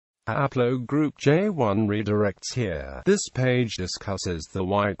Haplogroup J1 redirects here. This page discusses the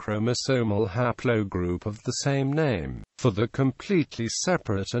Y-chromosomal haplogroup of the same name. For the completely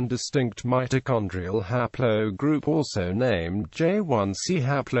separate and distinct mitochondrial haplogroup also named J1, see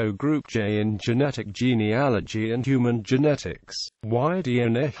Haplogroup J in Genetic, Genealogy and Human Genetics.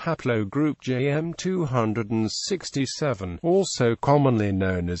 Y-DNA Haplogroup J-M267, also commonly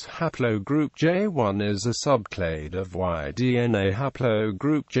known as Haplogroup J1, is a subclade of Y-DNA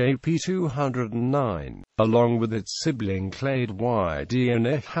Haplogroup JP209, along with its sibling clade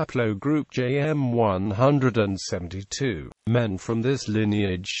Y-DNA Haplogroup J-M172 Men. From this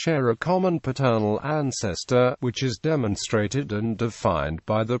lineage share a common paternal ancestor, which is demonstrated and defined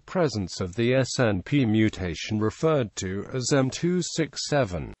by the presence of the SNP mutation referred to as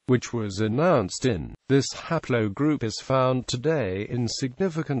M267, which was announced in. This haplogroup is found today in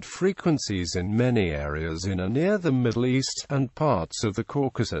significant frequencies in many areas in and near the Middle East, and parts of the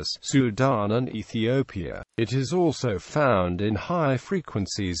Caucasus, Sudan and Ethiopia. It is also found in high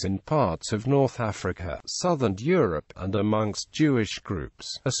frequencies in parts of North Africa, Southern Europe, and amongst Jewish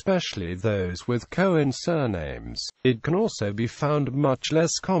groups, especially those with Cohen surnames. It can also be found much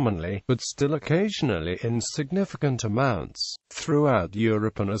less commonly, but still occasionally in significant amounts, throughout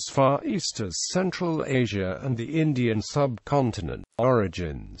Europe and as far east as Central Asia and the Indian subcontinent.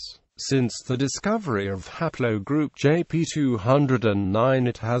 Origins. Since the discovery of haplogroup JP209,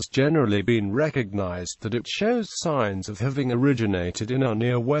 it has generally been recognized that it shows signs of having originated in or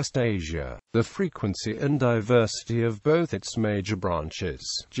near West Asia. The frequency and diversity of both its major branches,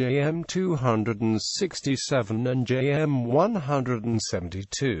 JM267 and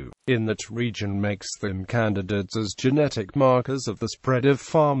JM172, in that region makes them candidates as genetic markers of the spread of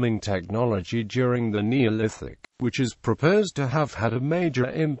farming technology during the Neolithic, which is proposed to have had a major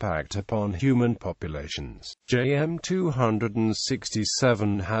impact upon human populations.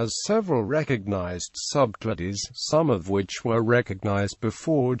 JM267 has several recognized subclades, some of which were recognized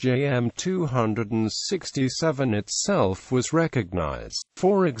before JM267 itself was recognized.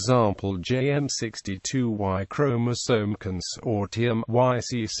 For example, JM62 Y-chromosome consortium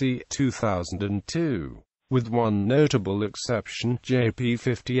YCC 2002. With one notable exception,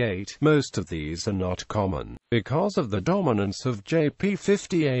 JP58. Most of these are not common, because of the dominance of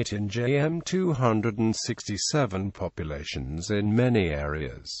JP58 in JM267 populations in many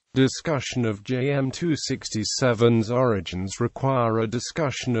areas. Discussion of JM267's origins require a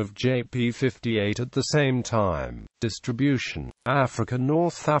discussion of JP58 at the same time. Distribution: Africa,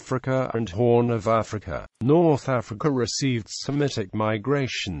 North Africa and Horn of Africa. North Africa received Semitic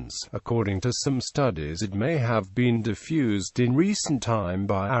migrations. According to some studies, it may have been diffused in recent time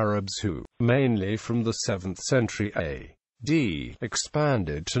by Arabs who, mainly from the 7th century A.D.,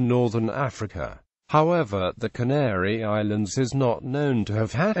 expanded to northern Africa. However, the Canary Islands is not known to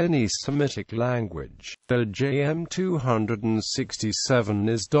have had any Semitic language. The JM267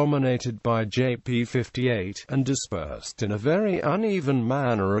 is dominated by JP58, and dispersed in a very uneven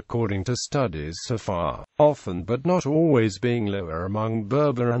manner according to studies so far, often but not always being lower among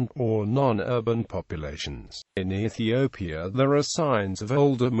Berber and or non-urban populations. In Ethiopia there are signs of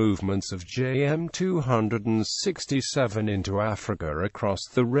older movements of JM267 into Africa across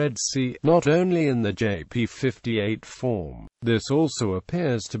the Red Sea, not only in the JP58 form. This also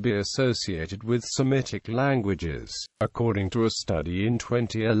appears to be associated with Semitic languages. According to a study in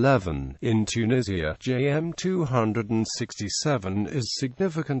 2011, in Tunisia, JM267 is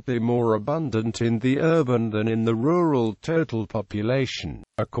significantly more abundant in the urban than in the rural total population.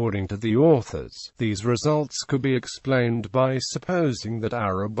 According to the authors, these results could be explained by supposing that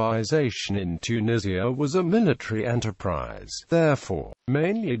Arabization in Tunisia was a military enterprise, therefore,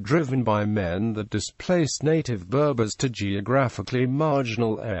 mainly driven by men that displaced native Berbers to geographically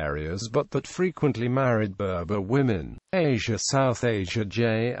marginal areas but that frequently married Berber women. Asia. South Asia.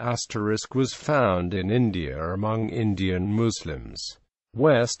 J** was found in India among Indian Muslims.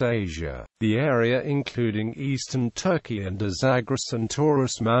 West Asia. The area including eastern Turkey and the Zagros and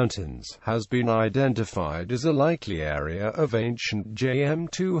Taurus Mountains has been identified as a likely area of ancient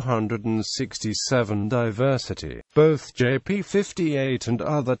JM267 diversity. Both JP58 and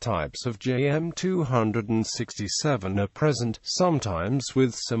other types of JM267 are present, sometimes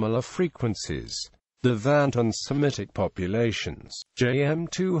with similar frequencies. Levant and Semitic populations.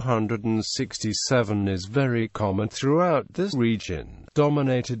 JM267 is very common throughout this region,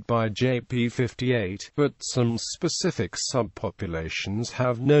 dominated by JP58, but some specific subpopulations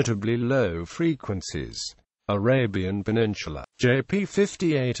have notably low frequencies. Arabian Peninsula.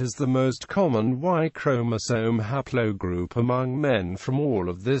 JP58 is the most common Y-chromosome haplogroup among men from all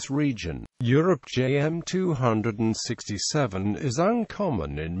of this region. Europe J-M267 is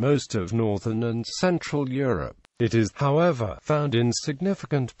uncommon in most of northern and central Europe. It is, however, found in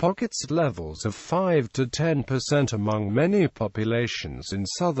significant pockets at levels of 5 to 10% among many populations in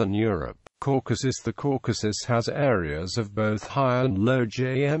southern Europe. Caucasus. The Caucasus has areas of both high and low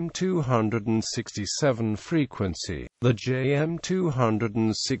J-M267 frequency. The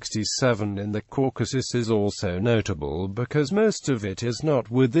J-M267 in the Caucasus is also notable because most of it is not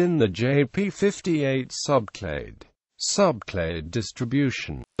within the JP58 subclade. Subclade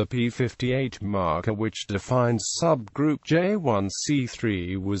distribution. The P58 marker, which defines subgroup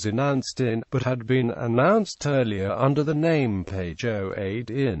J1C3, was announced in, but had been announced earlier under the name page 08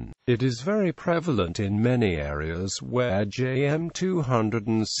 in. It is very prevalent in many areas where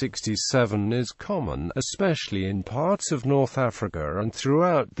J-M267 is common, especially in parts of North Africa and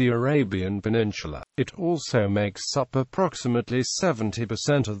throughout the Arabian Peninsula. It also makes up approximately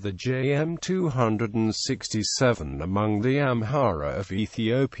 70% of the J-M267 among the Amhara of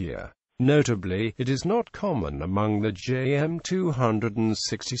Ethiopia. Notably, it is not common among the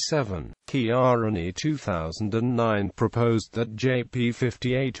J-M267. Cohen 2009 proposed that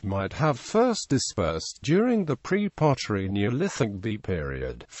JP58 might have first dispersed during the pre-pottery Neolithic B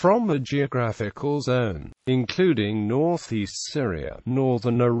period from a geographical zone, including northeast Syria,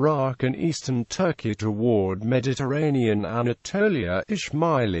 northern Iraq and eastern Turkey toward Mediterranean Anatolia,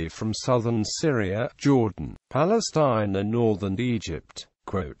 Ismaili from southern Syria, Jordan, Palestine and northern Egypt.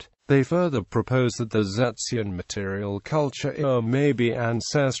 Quote, they further propose that the Zetzian material culture may be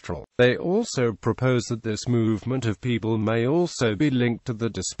ancestral. They also propose that this movement of people may also be linked to the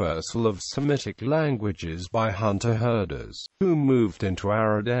dispersal of Semitic languages by hunter-herders, who moved into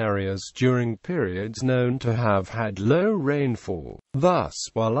arid areas during periods known to have had low rainfall. Thus,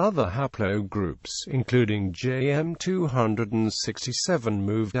 while other haplogroups, including J-M267,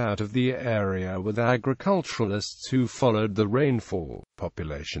 moved out of the area with agriculturalists who followed the rainfall,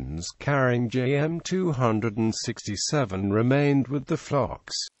 populations carrying J-M267 remained with the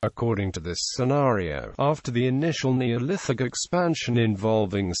flocks. According to this scenario, after the initial Neolithic expansion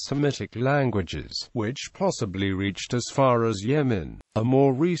involving Semitic languages, which possibly reached as far as Yemen, a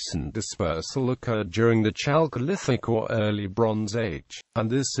more recent dispersal occurred during the Chalcolithic or Early Bronze Age,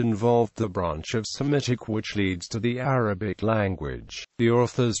 and this involved the branch of Semitic which leads to the Arabic language. The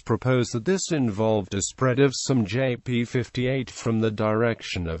authors propose that this involved a spread of some JP58 from the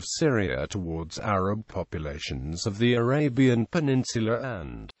direction of Syria towards Arab populations of the Arabian Peninsula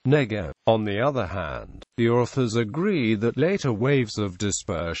and Negev. On the other hand, the authors agree that later waves of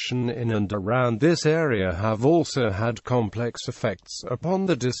dispersion in and around this area have also had complex effects upon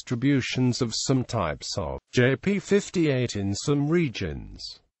the distributions of some types of JP58 in some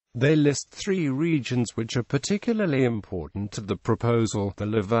regions. They list 3 regions which are particularly important to the proposal. The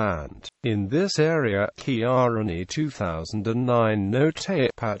Levant. In this area, Cohen 2009 note a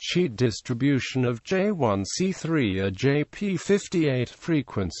patchy distribution of J1C3, a JP58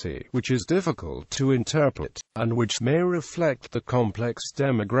 frequency, which is difficult to interpret, and which may reflect the complex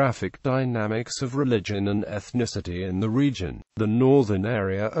demographic dynamics of religion and ethnicity in the region. The northern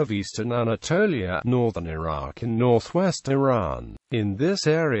area of eastern Anatolia, northern Iraq and northwest Iran. In this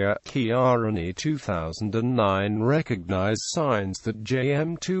area, Cohen 2009 recognized signs that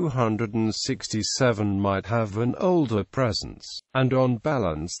J-M267 might have an older presence, and on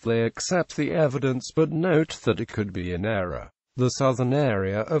balance they accept the evidence but note that it could be in error. The southern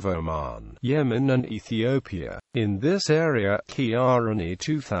area of Oman, Yemen and Ethiopia. In this area, Cohen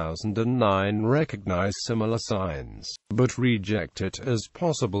 2009 recognized similar signs, but reject it as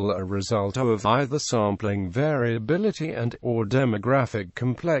possible a result of either sampling variability and/or demographic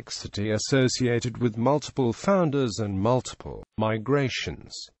complexity associated with multiple founders and multiple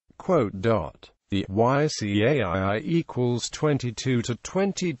migrations. Quote, the YCAI equals 22 to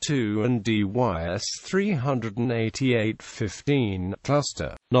 22 and DYS 388-15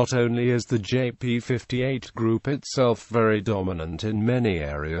 cluster. Not only is the JP58 group itself very dominant in many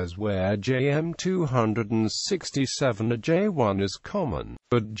areas where J-M267 or J1 is common,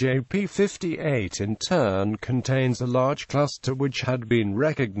 but JP58 in turn contains a large cluster which had been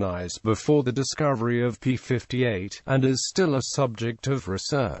recognized before the discovery of P58, and is still a subject of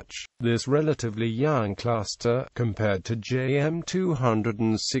research. This relatively relatively young cluster, compared to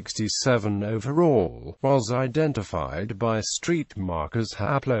J-M267 overall, was identified by street markers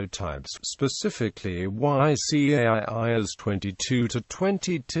haplotypes, specifically YCAI as 22 to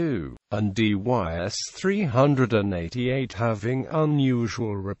 22, and DYS388 having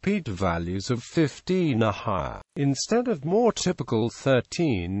unusual repeat values of 15 or higher. Instead of more typical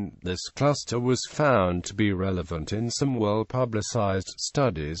 13, this cluster was found to be relevant in some well-publicized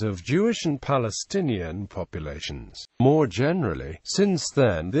studies of Jewish and Palestinian populations. More generally, since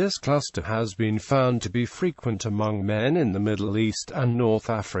then this cluster has been found to be frequent among men in the Middle East and North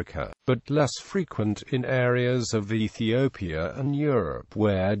Africa, but less frequent in areas of Ethiopia and Europe,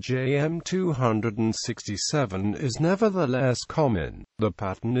 where J-M267 is nevertheless common. The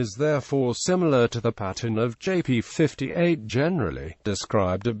pattern is therefore similar to the pattern of JP58 generally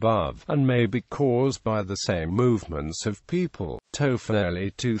described above, and may be caused by the same movements of people.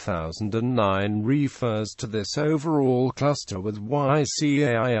 Tofanelli 2009 refers to this overall cluster with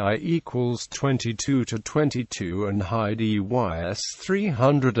YCAI equals 22 to 22 and high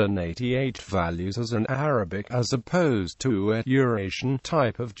DYS388 values as an Arabic as opposed to a Eurasian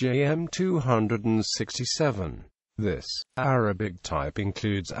type of J-M267. This Arabic type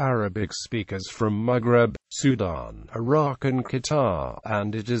includes Arabic speakers from Maghreb, Sudan, Iraq and Qatar,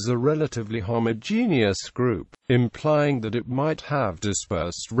 and it is a relatively homogeneous group, implying that it might have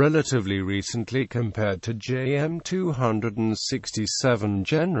dispersed relatively recently compared to J-M267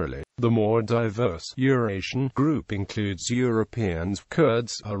 generally. The more diverse Eurasian group includes Europeans,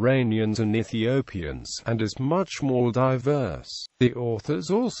 Kurds, Iranians and Ethiopians, and is much more diverse. The authors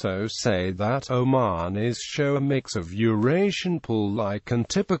also say that Omanis show a mix of Eurasian pull-like and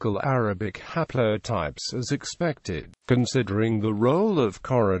typical Arabic haplotypes as expected, considering the role of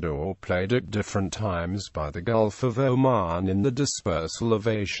corridor played at different times by the Gulf of Oman in the dispersal of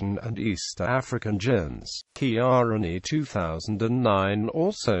Asian and East African genes. Chiarani 2009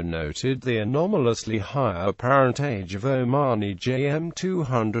 also noted the anomalously high apparent age of Omani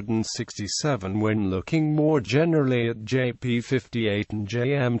J-M267 when looking more generally at JP58 and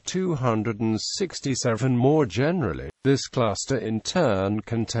J-M267 more generally. This cluster in turn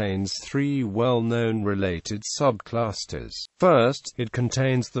contains three well-known related subclusters. First, it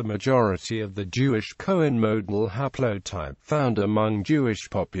contains the majority of the Jewish Cohen modal haplotype found among Jewish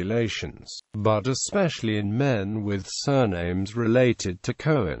populations, but especially in men with surnames related to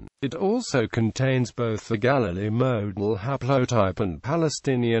Cohen. It also contains both the Galilee modal haplotype and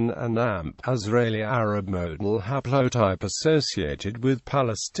Palestinian and Israeli Arab modal haplotype associated with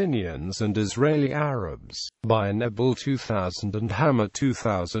Palestinians and Israeli Arabs. By Nebel 2000 and Hammer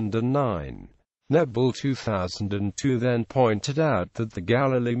 2009. Nebel 2002 then pointed out that the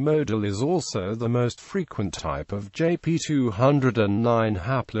Galilee modal is also the most frequent type of JP209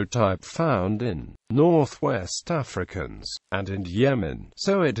 haplotype found in Northwest Africans, and in Yemen,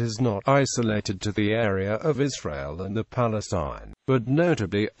 so it is not isolated to the area of Israel and the Palestine. But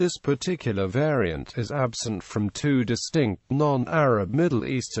notably, this particular variant is absent from two distinct non-Arab Middle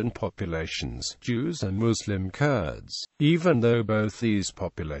Eastern populations, Jews and Muslim Kurds, even though both these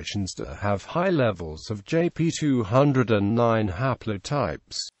populations have high levels of JP209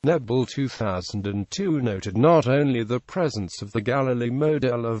 haplotypes. Nebel 2002 noted not only the presence of the Galilee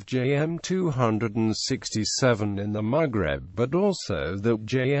model of J-M267 in the Maghreb but also that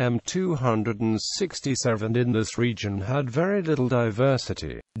J-M267 in this region had very little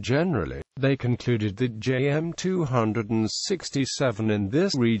diversity. Generally, they concluded that J-M267 in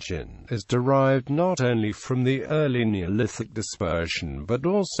this region is derived not only from the early Neolithic dispersion but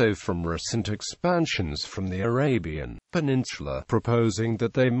also from recent expansions from the Arabian Peninsula, proposing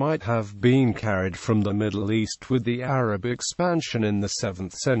that they might have been carried from the Middle East with the Arab expansion in the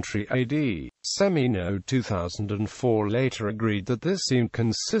 7th century AD. Semino 2004 later agreed that this seemed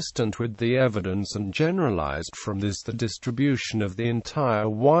consistent with the evidence and generalized from this the distribution of the entire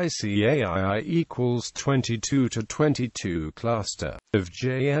YCAI equals 22 to 22 cluster of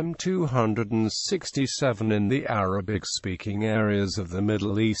J-M267 in the Arabic-speaking areas of the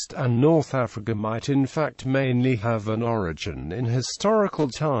Middle East and North Africa might in fact mainly have an origin in historical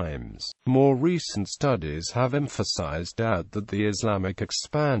times. More recent studies have emphasized that the Islamic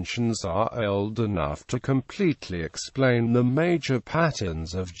expansions are old enough to completely explain the major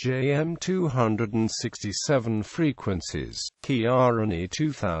patterns of J-M267 frequencies. Chiarani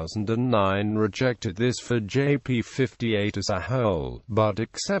 2009 rejected this for JP58 as a whole, but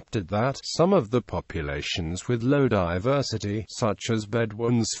accepted that some of the populations with low diversity, such as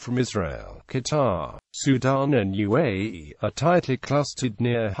Bedouins from Israel, Qatar, Sudan and UAE, are tightly clustered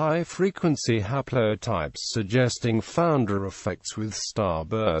near high-frequency haplotypes, suggesting founder effects with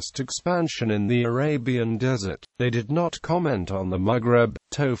starburst expansion expansion in the Arabian Desert. They did not comment on the Maghreb.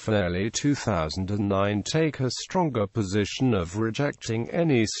 Toffenelli 2009 take a stronger position of rejecting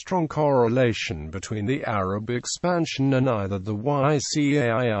any strong correlation between the Arab expansion and either the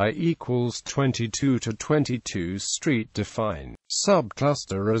YCAI equals 22 to 22 street-defined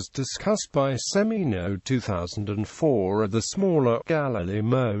subcluster as discussed by Semino 2004 or the smaller Galilee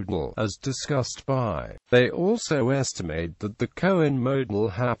modal as discussed by. They also estimate that the Cohen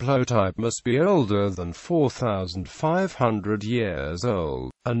modal haplotype must be older than 4,500 years old,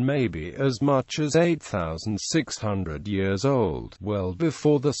 and maybe as much as 8,600 years old, well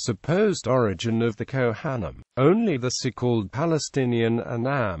before the supposed origin of the Kohanim. Only the so-called Palestinian and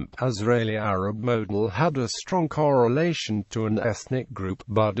Israeli Arab modal had a strong correlation to an ethnic group,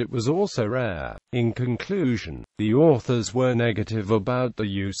 but it was also rare. In conclusion, the authors were negative about the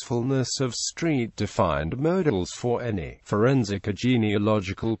usefulness of street-defined modals for any forensic or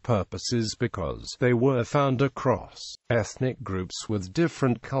genealogical purposes because they were found across ethnic groups with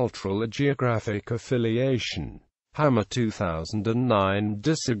different cultural or geographic affiliation. Hammer 2009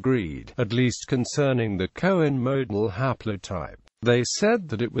 disagreed, at least concerning the Cohen modal haplotype. They said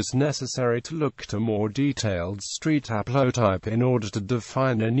that it was necessary to look to more detailed street haplotype in order to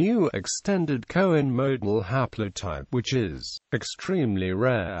define a new extended Cohen modal haplotype, which is extremely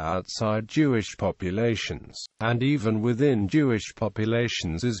rare outside Jewish populations, and even within Jewish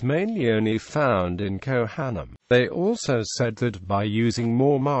populations is mainly only found in Kohanim. They also said that by using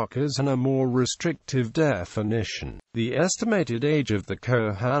more markers and a more restrictive definition, the estimated age of the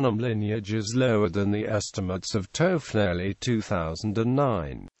Kohanim lineage is lower than the estimates of Toffenelli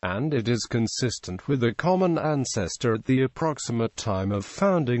 2009, and it is consistent with a common ancestor at the approximate time of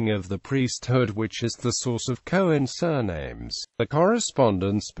founding of the priesthood, which is the source of Cohen surnames. The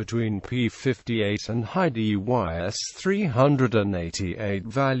correspondence between P58 and HIDYS 388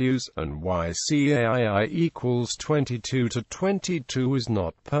 values and YCAI equals 22 to 22 is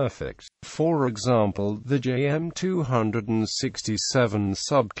not perfect. For example, the J-M267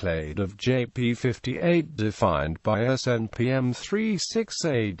 subclade of JP58 defined by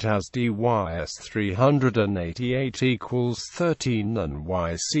SNPM368 as DYS 388 equals 13 and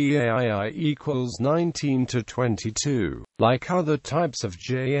YCAI equals 19 to 22. Like other types of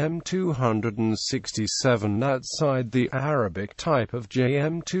J-M267 outside the Arabic type of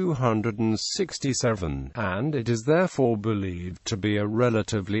J-M267, and it is therefore believed to be a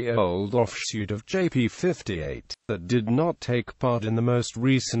relatively old offshoot of JP58, that did not take part in the most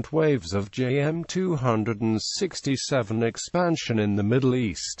recent waves of J-M267 expansion in the Middle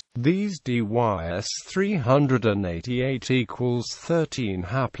East. These DYS 388 equals 13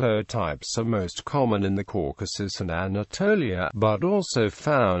 haplotypes are most common in the Caucasus and Anatolia, but also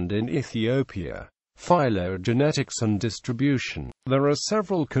found in Ethiopia. Phylogenetics and distribution. There are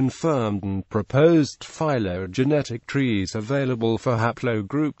several confirmed and proposed phylogenetic trees available for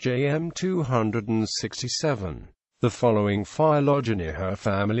haplogroup J-M267. The following phylogeny her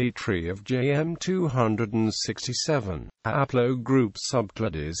family tree of J-M267 haplogroup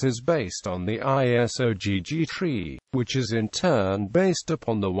subclades is based on the ISOGG tree, which is in turn based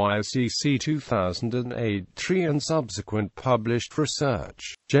upon the YCC 2008 tree and subsequent published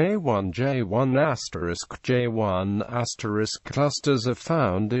research. J1 J1 clusters are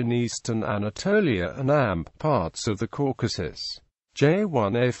found in eastern Anatolia and parts of the Caucasus.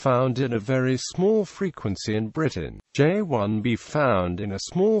 J1A found in a very small frequency in Britain. J1B found in a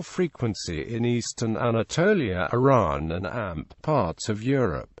small frequency in eastern Anatolia, Iran and parts of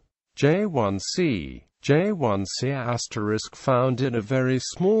Europe. J1C found in a very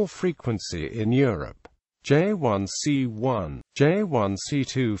small frequency in Europe. J1C1,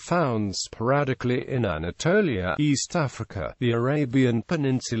 J1C2 found sporadically in Anatolia, East Africa, the Arabian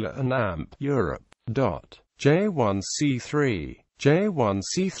Peninsula and Europe. J1C3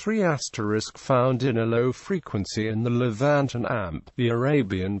 found in a low frequency in the Levant and the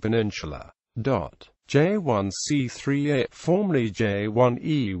Arabian Peninsula. J1C3A, formerly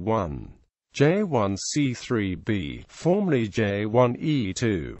J1E1. J1C3B, formerly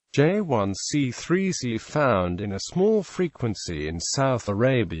J1E2. J1C3C found in a small frequency in South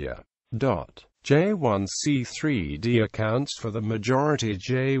Arabia. J1C3D accounts for the majority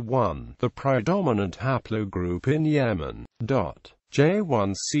J1, the predominant haplogroup in Yemen.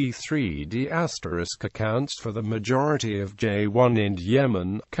 J1C3D* accounts for the majority of J1 in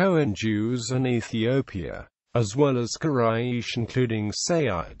Yemen, Cohen Jews and Ethiopia, as well as Quraysh including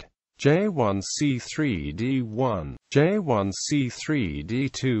Sayyid. J1C3D1,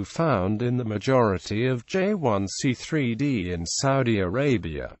 J1C3D2 found in the majority of J1C3D in Saudi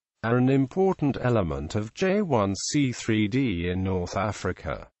Arabia, are an important element of J1C3D in North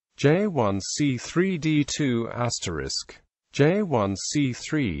Africa. J1C3D2*,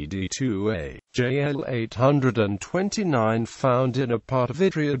 J1C3D2A, JL829 found in a part of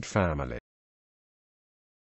Idriad family.